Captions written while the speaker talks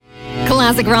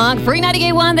classic rock. Free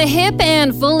 98.1 The Hip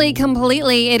and Fully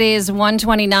Completely. It is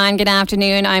 1:29. Good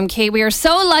afternoon. I'm Kate. We are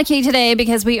so lucky today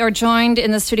because we are joined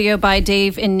in the studio by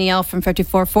Dave and Neil from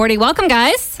 5440. Welcome,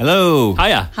 guys. Hello.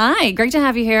 Hiya. Hi. Great to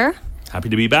have you here. Happy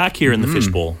to be back here in the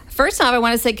fishbowl. First off, I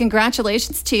want to say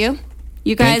congratulations to you.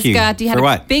 You guys you had For a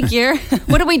what? big year.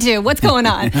 What do we do? What's going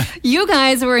on? You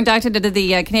guys were inducted into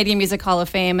the Canadian Music Hall of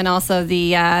Fame and also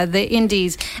the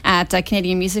Indies at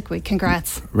Canadian Music Week.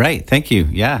 Congrats. Right. Thank you.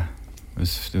 Yeah.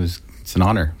 It's an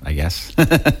honor, I guess.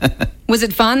 Was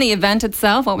it fun, the event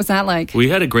itself? What was that like? We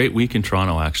had a great week in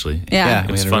Toronto, actually. Yeah.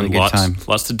 It was we had a fun. really good time.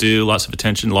 Lots to do, lots of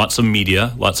attention, lots of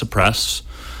media, lots of press,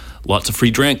 lots of free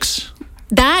drinks.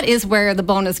 That is where the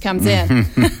bonus comes in.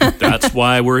 That's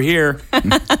why we're here.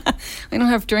 We don't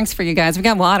have drinks for you guys. We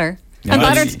got water. Yeah. And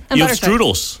butter. You And have butter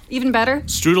strudels. Even better?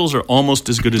 Strudels are almost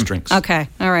as good as drinks. Okay.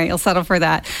 All right. You'll settle for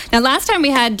that. Now, last time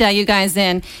we had you guys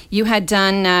in, you had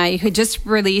just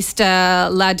released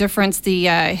La Difference, the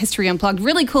History Unplugged.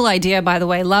 Really cool idea, by the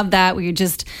way. Love that, where you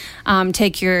just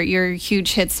take your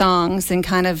huge hit songs and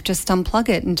kind of just unplug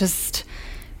it and just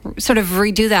sort of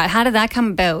redo that. How did that come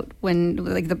about when,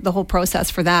 like, the whole process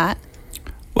for that?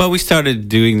 Well, we started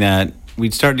doing that. We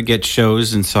started to get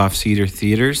shows in soft cedar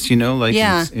theaters,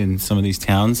 in some of these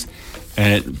towns.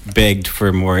 And it begged for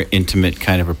a more intimate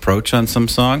kind of approach on some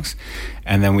songs.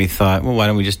 And then we thought, well, why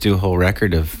don't we just do a whole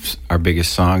record of our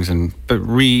biggest songs, but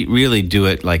really do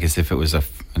it like as if it was an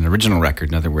original record.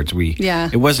 In other words,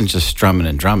 it wasn't just strumming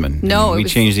and drumming. No, we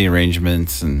changed the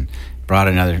arrangements and brought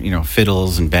in other,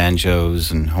 fiddles and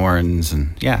banjos and horns,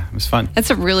 and it was fun. That's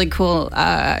a really cool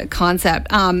concept.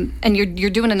 And you're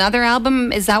doing another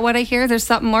album. Is that what I hear? There's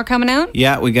something more coming out?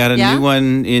 Yeah, we got a new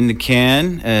one in the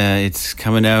can. It's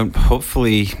coming out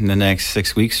hopefully in the next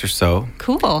 6 weeks or so.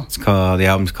 Cool. The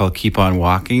album's called Keep On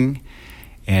Walking,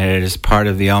 and it is part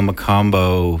of the El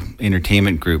Macombo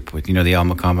Entertainment Group with the El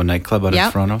Macombo nightclub out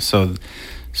of Toronto.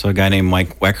 So a guy named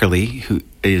Mike Weckerly, who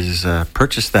is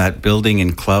purchased that building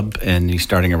and club, and he's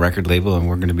starting a record label, and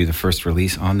we're going to be the first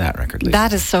release on that record label.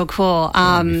 That is so cool.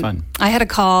 That'll be fun. I had a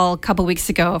call a couple weeks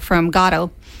ago from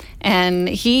Gatto, and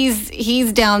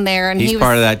he's down there, and he's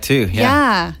part of that too.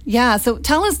 Yeah. So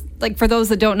tell us, like, for those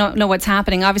that don't know what's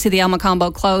happening. Obviously, the El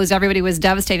Macombo closed. Everybody was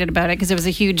devastated about it because it was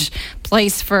a huge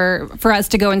place for us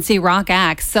to go and see rock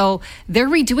acts. So they're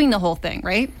redoing the whole thing,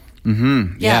 right?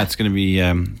 Mm-hmm. Yeah, it's going to be,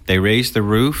 they raised the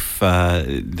roof.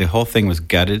 The whole thing was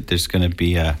gutted. There's going to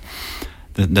be,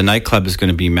 the nightclub is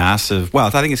going to be massive. Well, I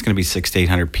think it's going to be 600 to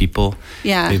 800 people.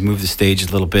 Yeah. They've moved the stage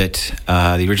a little bit.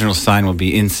 The original sign will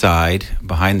be inside,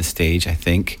 behind the stage, I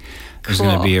think. There's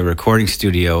going to be a recording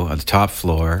studio on the top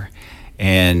floor.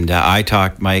 And I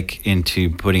talked Mike into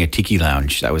putting a tiki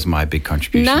lounge. That was my big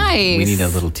contribution. Nice. We need a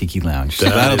little tiki lounge. So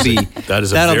That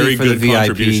is a very for the good VIPs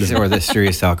contribution. or the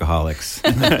serious alcoholics.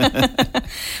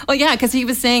 Well, yeah, because he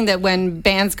was saying that when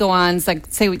bands go on, it's like,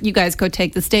 say you guys go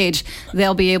take the stage,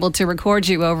 they'll be able to record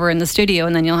you over in the studio,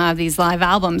 and then you'll have these live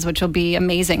albums, which will be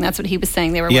amazing. That's what he was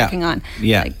saying they were working on.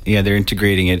 Yeah, they're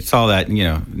integrating it. It's all that,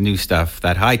 new stuff,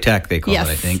 that high tech they call it,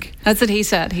 I think. That's what he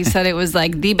said. He said it was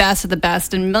like the best of the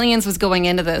best, and millions was going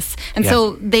into this. And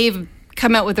so they've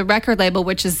come out with a record label,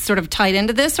 which is sort of tied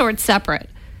into this, or it's separate?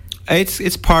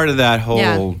 It's part of that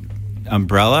whole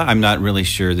umbrella. I'm not really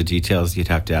sure the details. You'd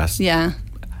have to ask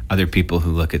other people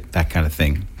who look at that kind of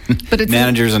thing. But it's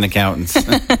managers and accountants.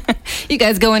 You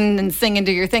guys go in and sing and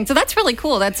do your thing. So that's really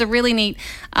cool. That's a really neat,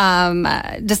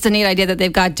 just a neat idea that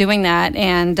they've got doing that.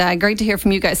 And great to hear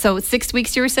from you guys. So 6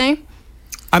 weeks, you were saying?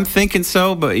 I'm thinking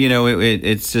so, but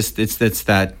it's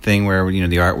that thing where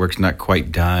the artwork's not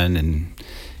quite done, and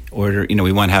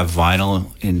we want to have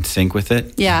vinyl in sync with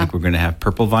it. Yeah, I think we're going to have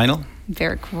purple vinyl.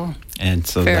 Very cool. And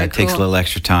so that takes a little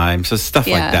extra time. So stuff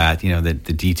like that,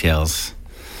 the details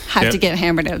have to get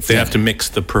hammered out. They have to mix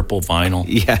the purple vinyl.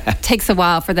 Yeah, takes a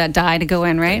while for that dye to go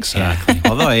in, right? Exactly.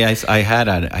 Although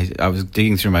I was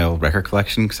digging through my old record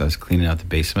collection because I was cleaning out the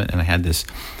basement, and I had this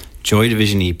Joy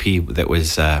Division EP that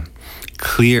was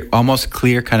clear, almost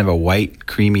clear, kind of a white,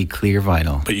 creamy, clear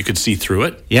vinyl. But you could see through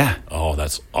it? Yeah. Oh,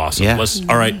 that's awesome. Yeah.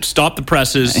 All right, stop the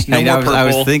presses. No more purple. I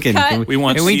was thinking, we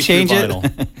want can we change vinyl.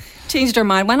 it? Changed our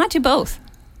mind. Why not do both?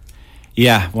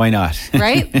 Yeah, why not?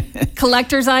 Right?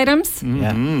 Collector's items?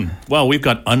 Yeah. Well, we've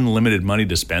got unlimited money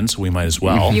to spend, so we might as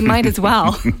well. You might as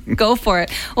well. Go for it.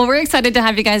 Well, we're excited to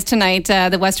have you guys tonight.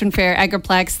 The Western Fair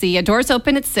Agriplex. The doors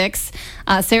open at 6.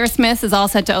 Sarah Smith is all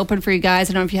set to open for you guys.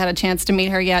 I don't know if you had a chance to meet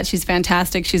her yet. She's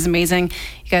fantastic. She's amazing.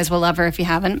 You guys will love her if you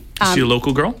haven't. Is she a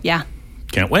local girl? Yeah.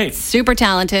 Can't wait. Super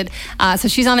talented. So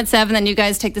she's on at 7, then you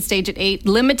guys take the stage at 8.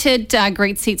 Limited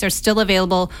great seats are still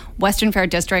available.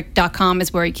 westernfairdistrict.com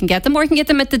is where you can get them, or you can get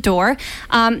them at the door.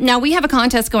 Now, we have a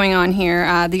contest going on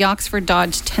here, the Oxford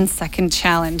Dodge 10-second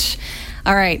challenge.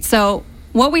 All right, so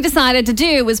what we decided to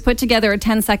do was put together a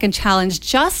 10-second challenge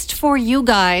just for you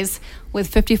guys with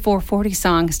 5440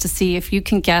 songs to see if you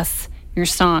can guess your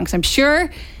songs. I'm sure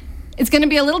it's going to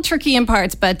be a little tricky in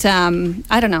parts, but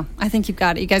I don't know. I think you've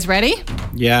got it. You guys ready?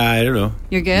 Yeah, I don't know.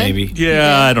 You're good? Maybe.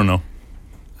 Yeah, I don't know.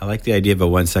 I like the idea of a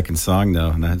 1-second song,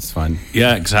 though. That's fun.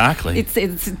 Yeah, exactly.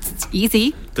 It's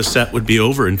easy. The set would be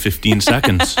over in 15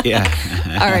 seconds. Yeah.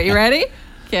 All right, you ready?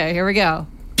 Okay, here we go.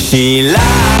 She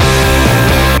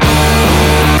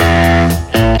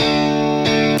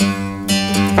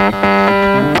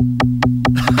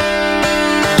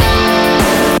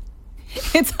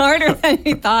It's harder than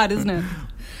you thought, isn't it?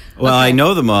 Well, I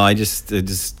know them all. I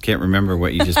just can't remember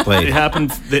what you just played. It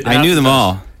happened. I knew them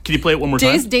all. Can you play it one more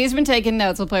time? Dave's been taking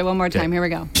notes. We'll play it one more time. Here we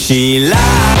go. She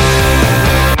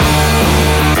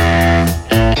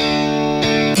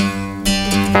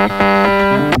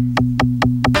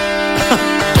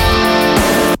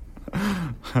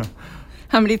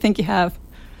How many do you think you have?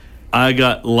 I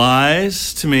got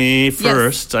Lies to Me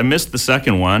first. I missed the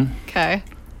second one. Okay.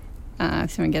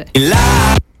 Let's see if we can get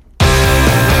it.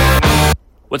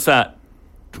 What's that?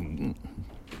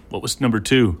 What was number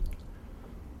 2?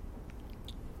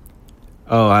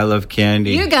 Oh, I Love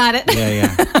Candy. You got it.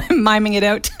 Yeah. I'm miming it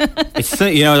out. It's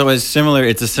it was similar.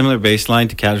 It's a similar bass line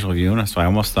to Casual View, and so I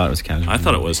almost thought it was Casual View. I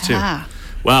thought it was too. Ah.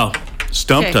 Wow,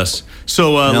 stumped Okay. us.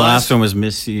 So And the last one was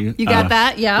Miss You. You got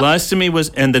that? Yeah. Lies to Me was,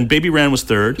 and then Baby Ran was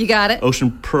 3rd. You got it.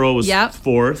 Ocean Pearl was Yep.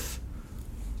 4th.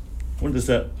 What is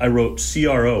that? I wrote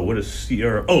CRO. What is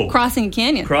CRO? Oh, Crossing a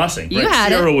Canyon. Crossing. You right.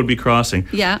 had CRO it. would be Crossing.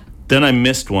 Yeah. Then I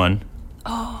missed one.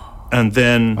 Oh. And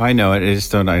then I know it. I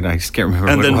just don't. I just can't remember.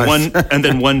 and what then it was. one and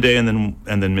then One Day and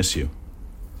then Miss You.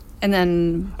 And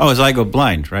then, Oh, it's I Go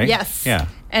Blind, right? yes. Yeah.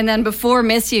 And then before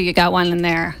Miss You, you got one in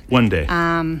there. One Day.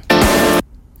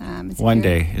 It's One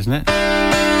here. Day, isn't it?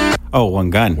 Oh, One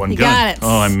Gun. One You gun. got it.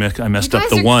 Oh, I messed You up guys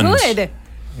the are ones. good.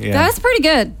 Yeah. That's pretty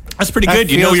good. That's pretty That good.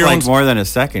 You know feels your like own. more than a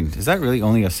second. Is that really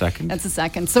only a second? That's a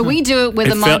second. So we do it with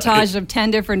It a felt- montage of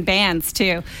 10 different bands,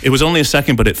 too. It was only a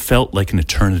second, but it felt like an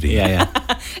eternity. Yeah.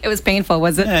 It was painful,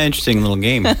 was it? Yeah, interesting little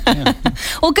game. Yeah.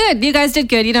 Well, good. You guys did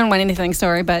good. You didn't win anything,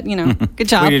 sorry, but, good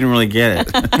job. We didn't really get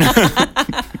it.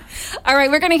 All right,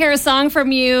 we're going to hear a song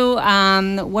from you.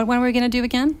 What one are we going to do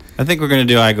again? I think we're going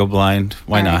to do I Go Blind.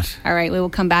 Why All right. not? All right, we will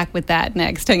come back with that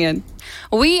next. Hang in.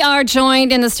 We are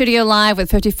joined in the studio live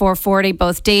with 5440.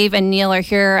 Both Dave and Neil are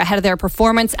here ahead of their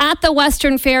performance at the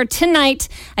Western Fair tonight.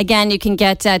 Again, you can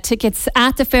get tickets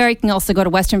at the fair. You can also go to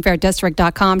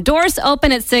westernfairdistrict.com. Doors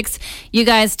open at 6. You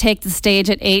guys take the stage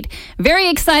at 8. Very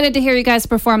excited to hear you guys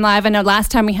perform live. I know last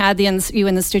time we had you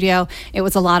in the studio, it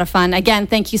was a lot of fun. Again,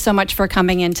 thank you so much for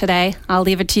coming in today. I'll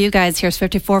leave it to you guys. Here's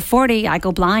 5440. I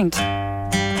Go Blind.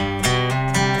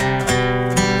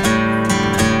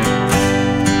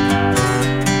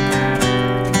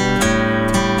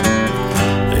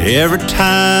 Every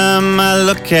time I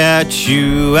look at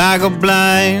you, I go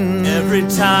blind. Every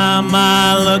time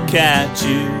I look at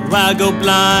you, I go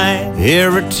blind.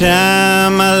 Every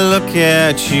time I look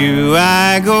at you,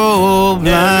 I go blind.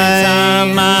 Every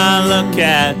time I look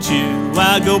at you,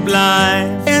 I go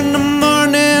blind. In the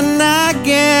morning I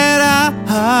get up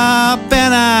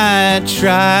and I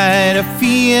try to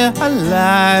feel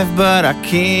alive, but I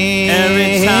can't.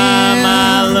 Every time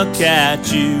I look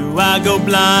at you, I go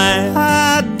blind.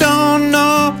 I don't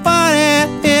know what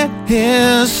it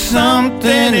is,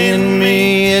 something in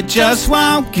me, it just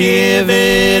won't give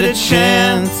it a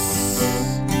chance.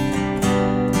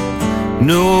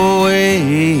 No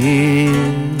way.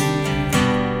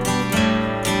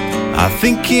 I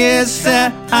think it's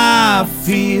that I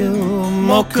feel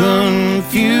more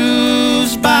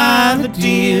confused by the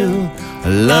deal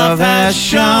love has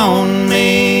shown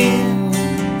me.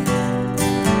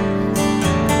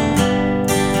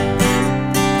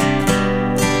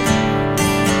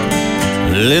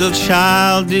 Little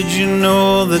child, did you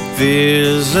know that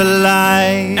there's a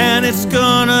light? And it's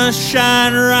gonna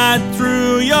shine right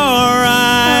through your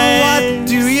eyes. What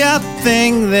do you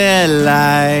think that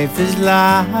life is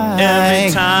like?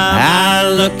 Every time I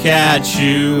look at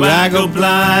you, I go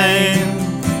blind.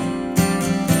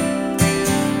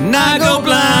 And I go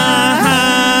blind,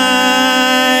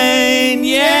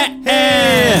 yeah.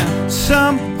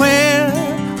 Somewhere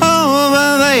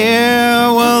over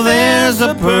there, well, there's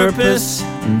a purpose,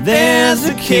 there's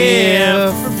a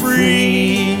care for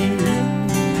free.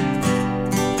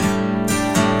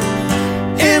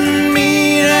 In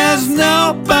me, there's no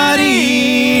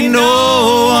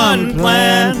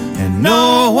plan, and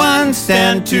no one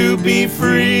stand to be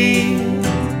free.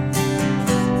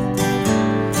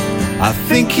 I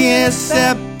think it's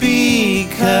Sep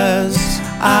because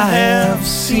I have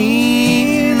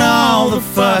seen all the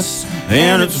fuss,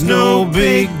 and it's no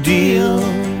big deal.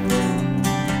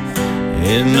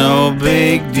 It's no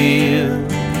big deal.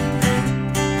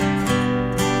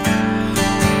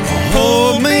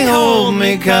 Hold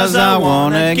me, 'cause I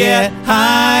wanna get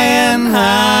high and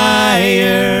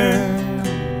higher.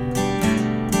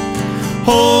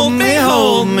 Hold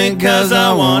me, 'cause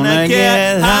I wanna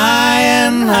get high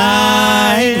and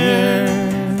higher.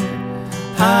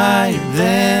 Higher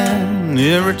than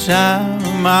every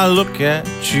time I look at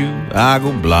you, I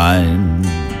go blind.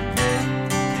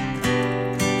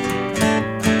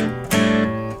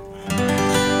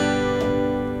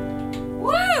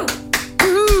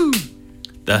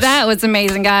 That was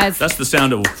amazing, guys. That's the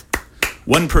sound of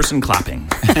one person clapping.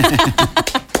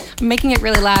 I'm making it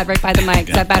really loud right by the mic.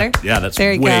 Is that better? Yeah, that's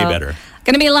way better.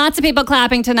 Going to be lots of people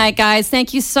clapping tonight, guys.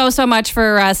 Thank you so much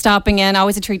for stopping in.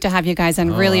 Always a treat to have you guys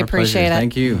in. Really appreciate it.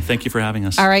 Thank you. Thank you for having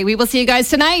us. All right, we will see you guys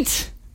tonight.